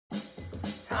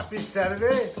Happy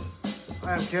Saturday.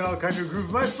 I am Ken Alkind, your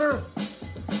Groove Meister,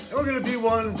 and we're going to be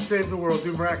one and save the world,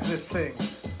 do miraculous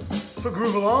things. So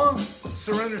groove along,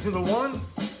 surrender to the one,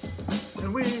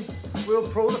 and we will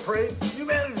proliferate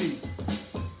humanity.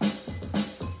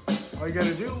 All you got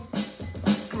to do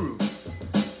is groove.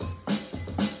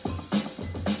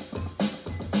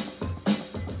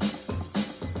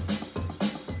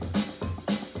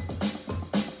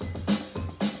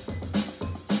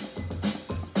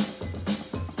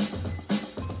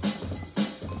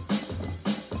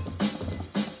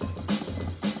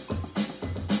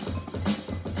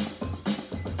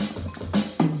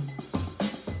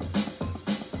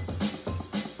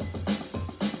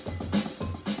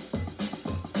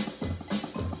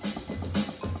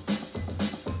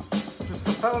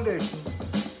 Foundation.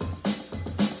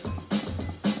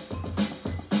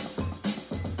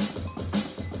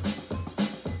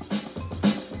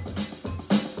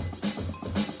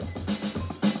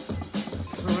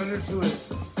 Surrender to it.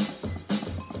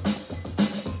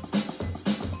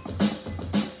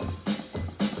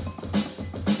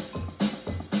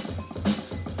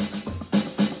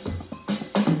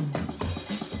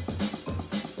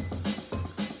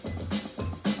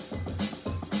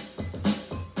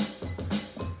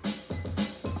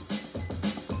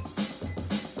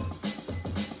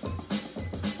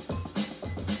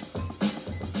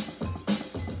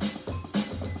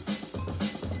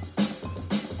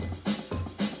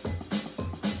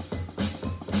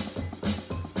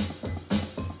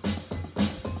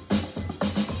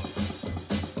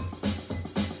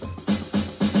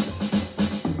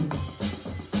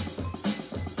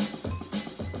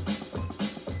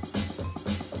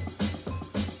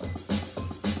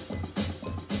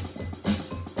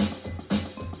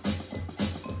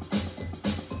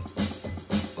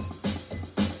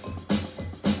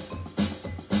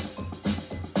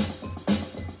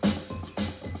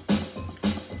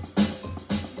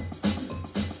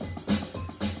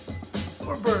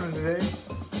 We're burning today,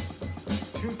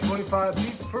 225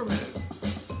 beats per minute.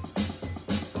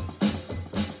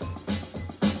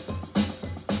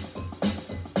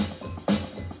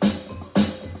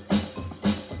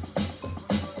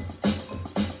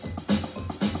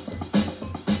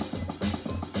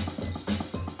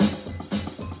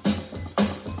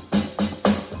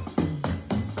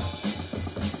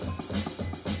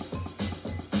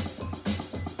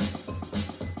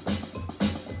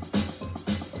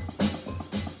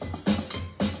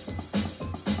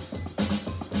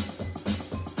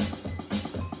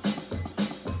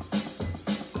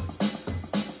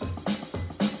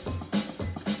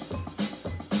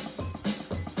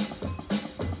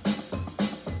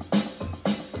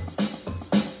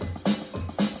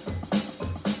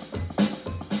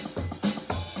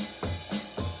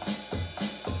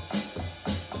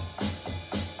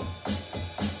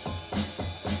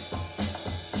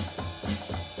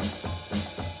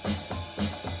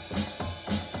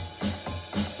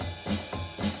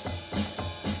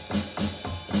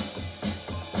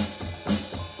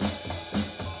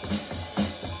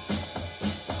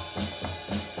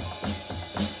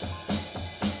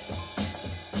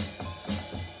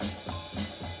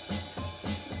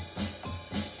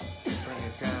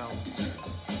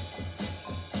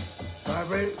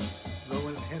 Vibrate, low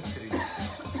intensity,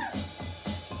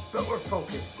 but we're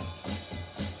focused,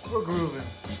 we're grooving,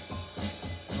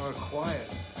 and we're quiet,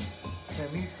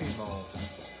 pianissimo.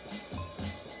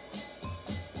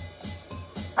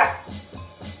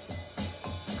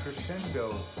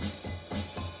 Crescendo,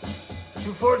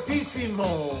 più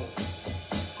fortissimo.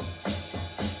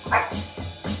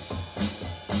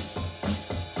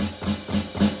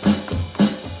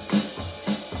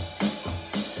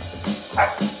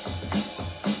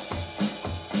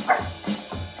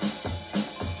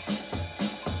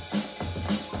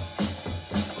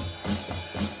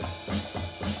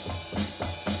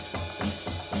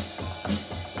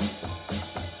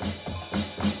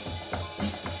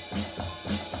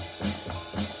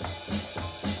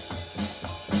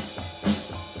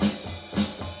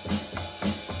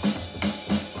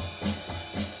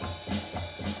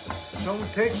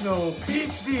 Don't take no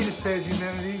PhD to save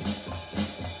humanity.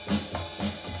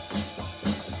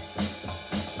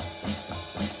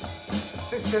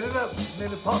 They set it up,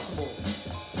 made it possible.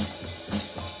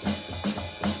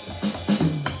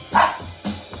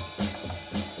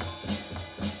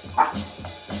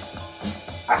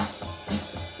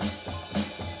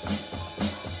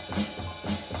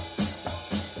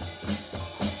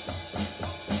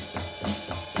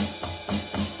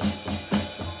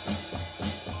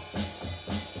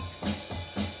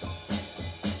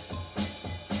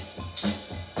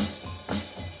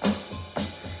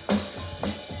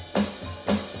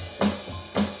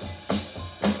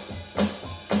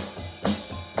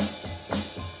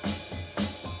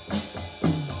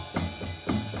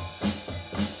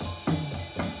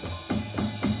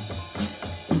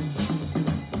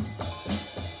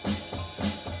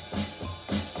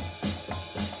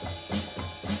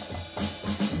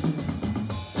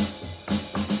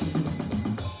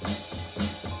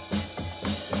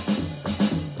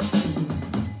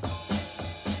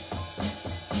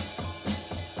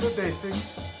 the basic,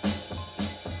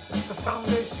 the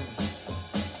foundation.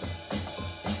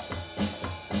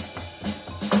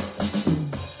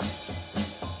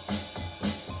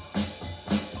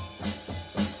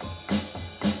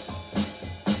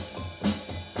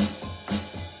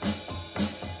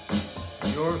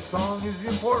 Your song is the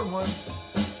important one,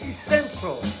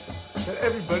 essential that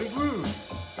everybody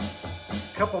grooves.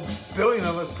 A couple billion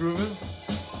of us grooving.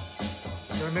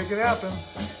 Gonna make it happen.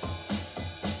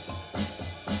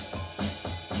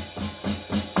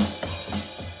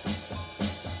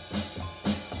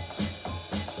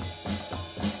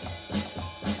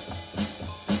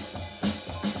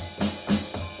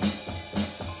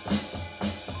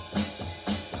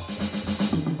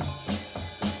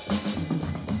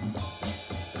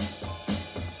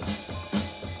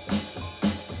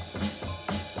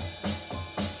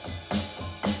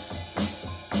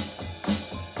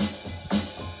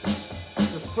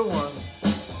 The one.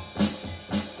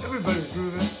 Everybody's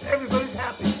grooving, everybody's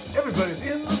happy, everybody's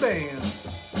in the band.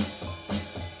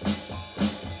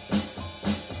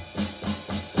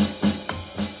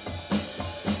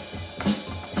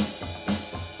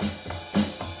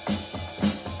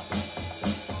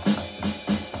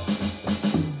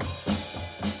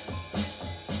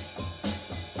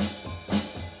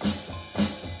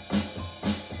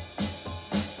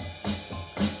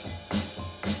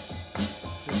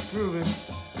 Just grooving.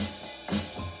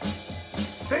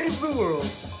 Save the world.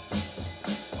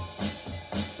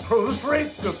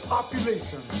 Proliferate the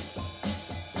population.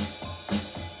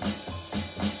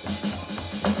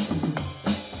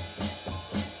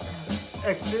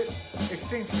 Exit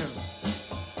extinction.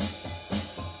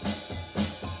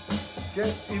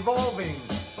 Get evolving.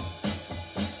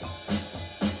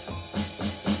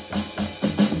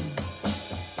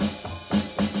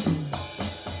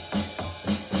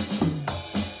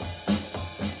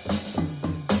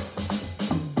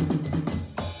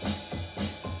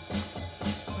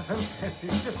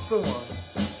 It's just the one.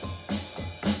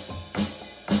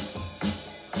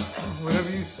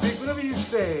 Whatever you speak, whatever you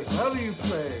say, however you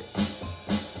play,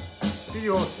 be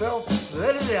yourself,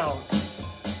 let it out.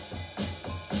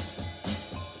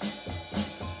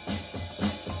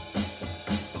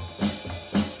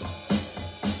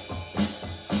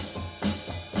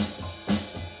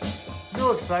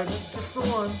 No excitement, just the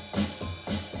one.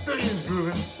 Billions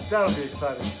grooving, that'll be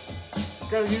exciting.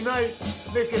 Gotta unite,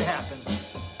 make it happen.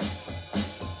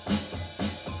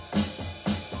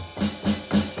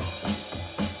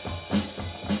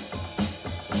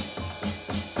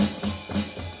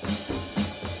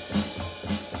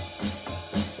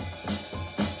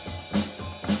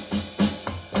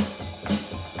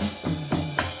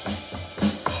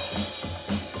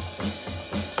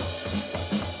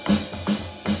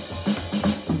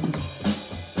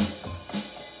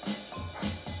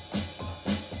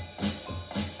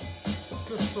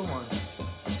 Just the one.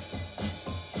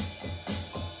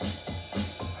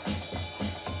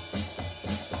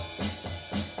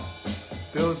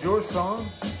 Build your song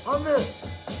on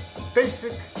this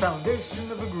basic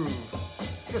foundation of a groove.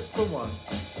 Just the one.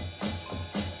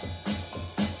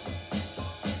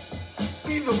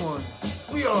 Be the one.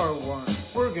 We are one.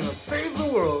 We're gonna save the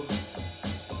world.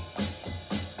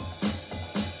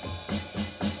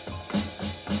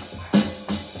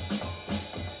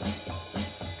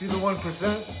 Be the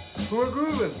 1% who are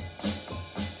grooving.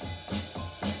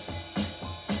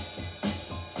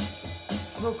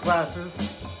 No classes,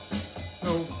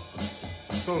 no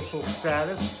social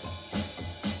status.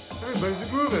 Everybody's a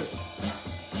groovist.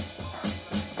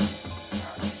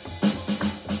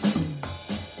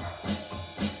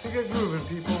 So get grooving,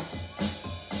 people.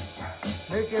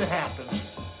 Make it happen.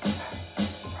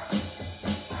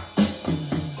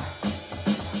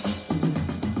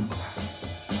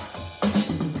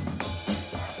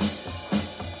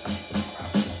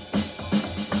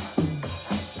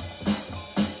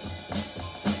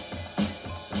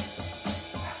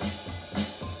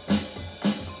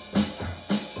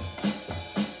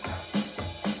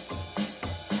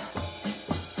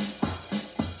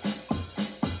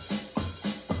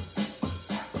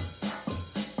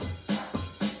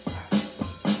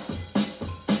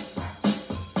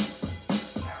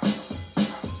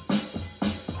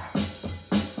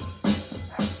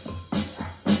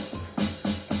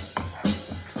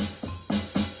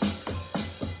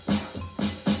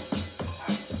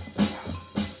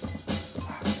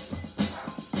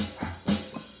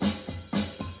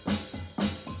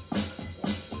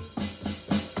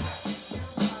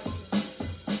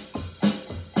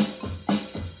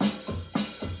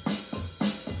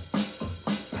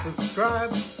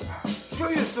 Subscribe, show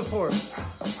your support,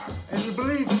 and your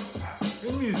belief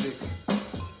in music.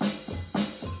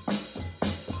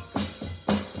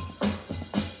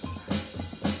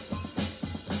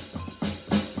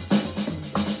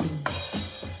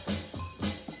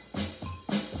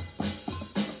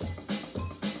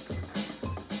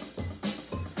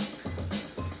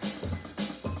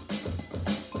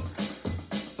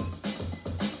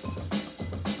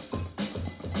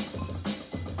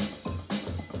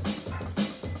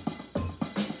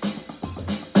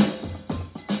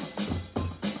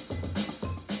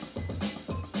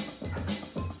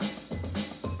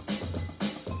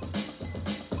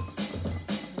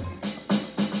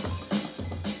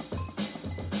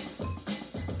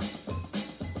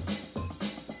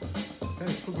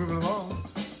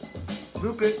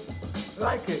 loop it,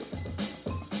 like it.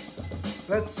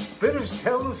 Let's finish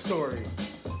telling the story.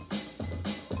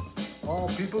 All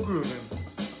people grooving.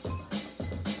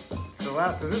 It's the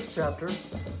last of this chapter.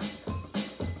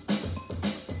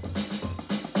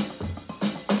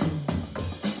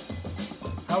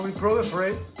 How we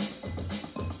proliferate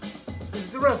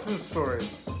is the rest of the story.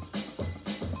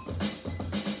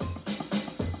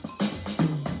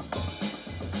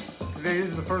 Today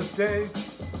is the first day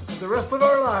of the rest of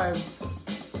our lives.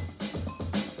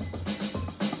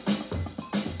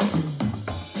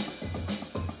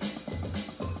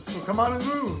 So come on and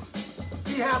groove.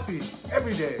 Be happy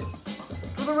every day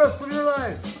for the rest of your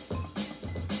life.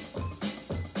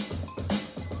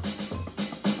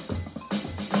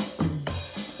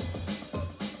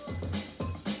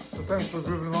 So thanks for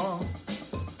grooving along.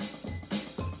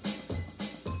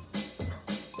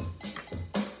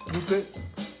 Loop it,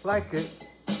 like it.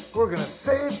 We're gonna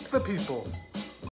save the people.